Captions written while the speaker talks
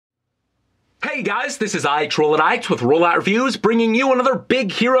Hey guys, this is RolloutReviews with Rollout Reviews, bringing you another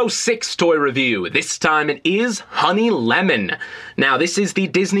Big Hero 6 toy review. This time it is Honey Lemon. Now this is the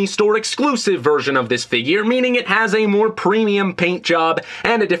Disney Store exclusive version of this figure, meaning it has a more premium paint job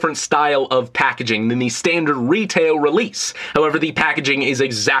and a different style of packaging than the standard retail release. However, the packaging is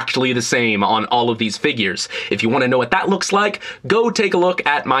exactly the same on all of these figures. If you want to know what that looks like, go take a look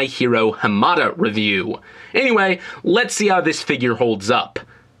at my Hero Hamada review. Anyway, let's see how this figure holds up.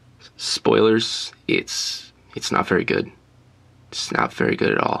 Spoilers, it's not very good. It's not very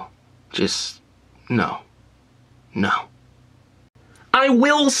good at all. Just, no. I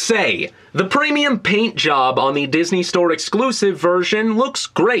will say, the premium paint job on the Disney Store exclusive version looks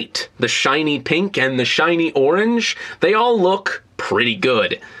great. The shiny pink and the shiny orange, they all look pretty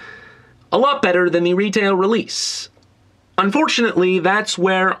good. A lot better than the retail release. Unfortunately, that's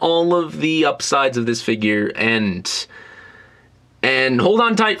where all of the upsides of this figure end. And hold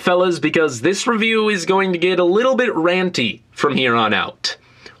on tight, fellas, because this review is going to get a little bit ranty from here on out.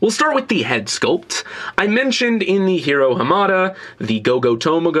 We'll start with the head sculpt. I mentioned in the Hero Hamada, the Go-Go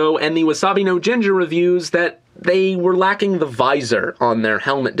Tomogo, and the Wasabi no Ginger reviews that they were lacking the visor on their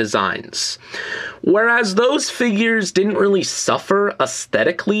helmet designs. Whereas those figures didn't really suffer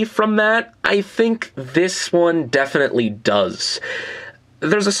aesthetically from that, I think this one definitely does.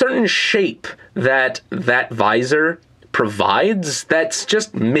 There's a certain shape that visor provides that's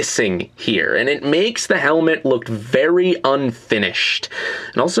just missing here, and it makes the helmet look very unfinished.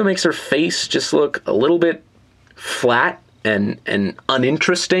 It also makes her face just look a little bit flat and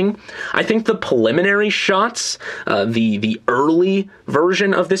uninteresting. I think the preliminary shots, the early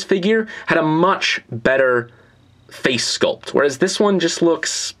version of this figure, had a much better face sculpt, whereas this one just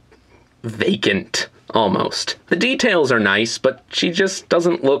looks vacant, almost. The details are nice, but she just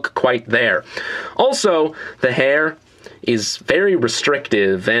doesn't look quite there. Also, the hair is very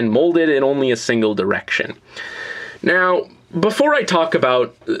restrictive and molded in only a single direction. Now, before I talk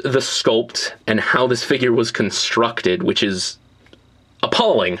about the sculpt and how this figure was constructed, which is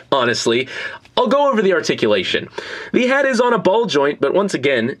appalling, honestly, I'll go over the articulation. The head is on a ball joint, but once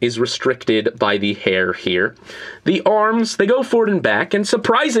again is restricted by the hair here. The arms, they go forward and back, and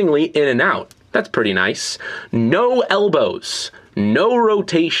surprisingly in and out. That's pretty nice. No elbows. No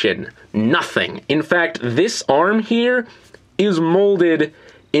rotation, nothing. In fact, this arm here is molded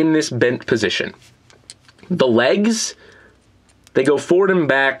in this bent position. The legs, they go forward and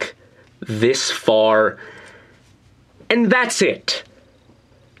back this far, and that's it.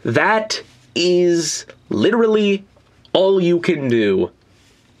 That is literally all you can do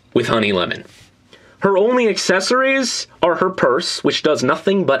with Honey Lemon. Her only accessories are her purse, which does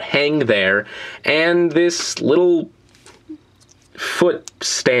nothing but hang there, and this little foot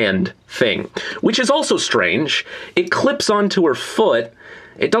stand thing, which is also strange. It clips onto her foot.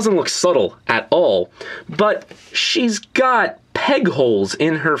 It doesn't look subtle at all, but she's got peg holes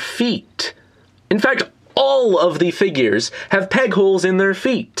in her feet. In fact, all of the figures have peg holes in their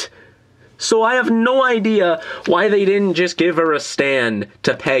feet. So I have no idea why they didn't just give her a stand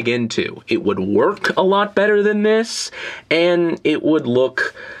to peg into. It would work a lot better than this, and it would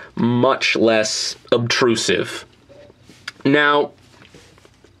look much less obtrusive. Now,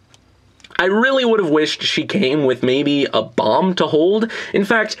 I really would have wished she came with maybe a bomb to hold. In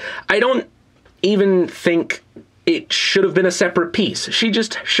fact, I don't even think it should have been a separate piece. She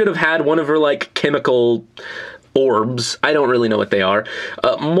just should have had one of her, like, chemical orbs, I don't really know what they are,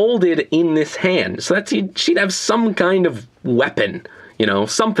 molded in this hand. So that she'd have some kind of weapon, you know,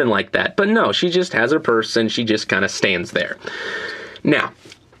 something like that. But no, she just has her purse and she just kind of stands there. Now,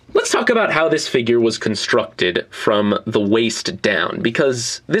 let's talk about how this figure was constructed from the waist down,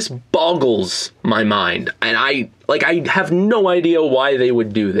 because this boggles my mind, and I have no idea why they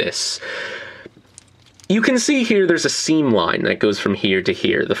would do this. You can see here there's a seam line that goes from here to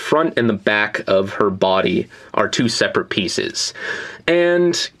here. The front and the back of her body are two separate pieces.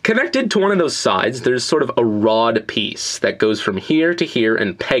 And connected to one of those sides, there's sort of a rod piece that goes from here to here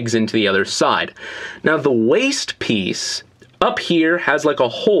and pegs into the other side. Now the waist piece up here has like a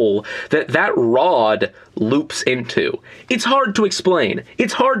hole that rod loops into. It's hard to explain.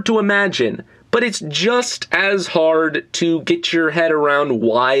 It's hard to imagine. But it's just as hard to get your head around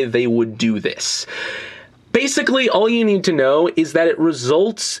why they would do this. Basically, all you need to know is that it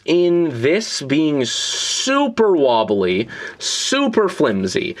results in this being super wobbly, super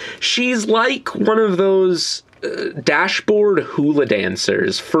flimsy. She's like one of those dashboard hula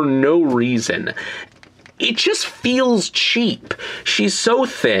dancers for no reason. it just feels cheap. She's so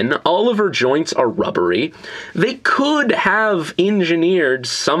thin, all of her joints are rubbery. They could have engineered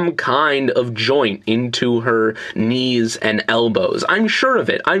some kind of joint into her knees and elbows. I'm sure of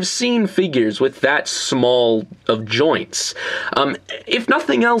it. I've seen figures with that small of joints. If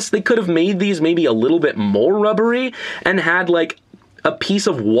nothing else, they could have made these maybe a little bit more rubbery and had like a piece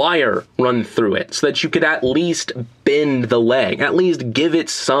of wire run through it so that you could at least bend the leg, at least give it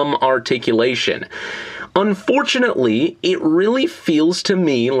some articulation. Unfortunately, it really feels to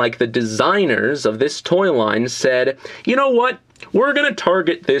me like the designers of this toy line said, you know what? We're gonna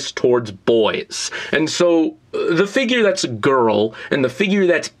target this towards boys. And so the figure that's a girl and the figure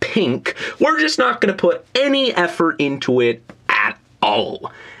that's pink, we're just not gonna put any effort into it at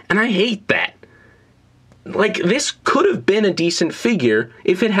all. And I hate that. Like, this could have been a decent figure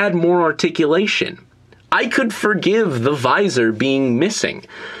if it had more articulation. I could forgive the visor being missing.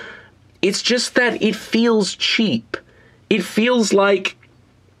 It's just that it feels cheap. It feels like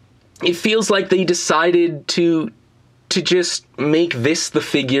they decided to just make this the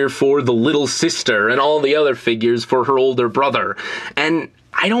figure for the little sister and all the other figures for her older brother. And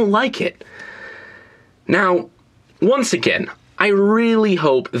I don't like it. Now, once again, I really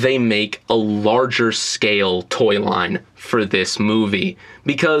hope they make a larger scale toy line for this movie,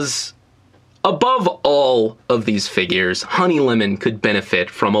 because above all of these figures, Honey Lemon could benefit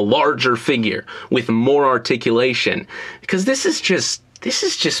from a larger figure with more articulation, because this is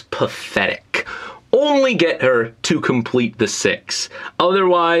just pathetic. Only get her to complete the 6.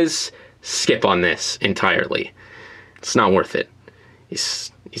 Otherwise, skip on this entirely. It's not worth it.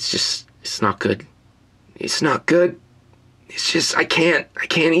 It's not good. It's not good. It's just, I can't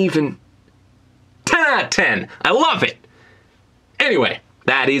even. 10 out of 10. I love it. Anyway,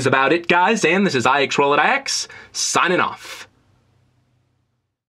 that is about it, guys, and this is IX RolloutX, signing off.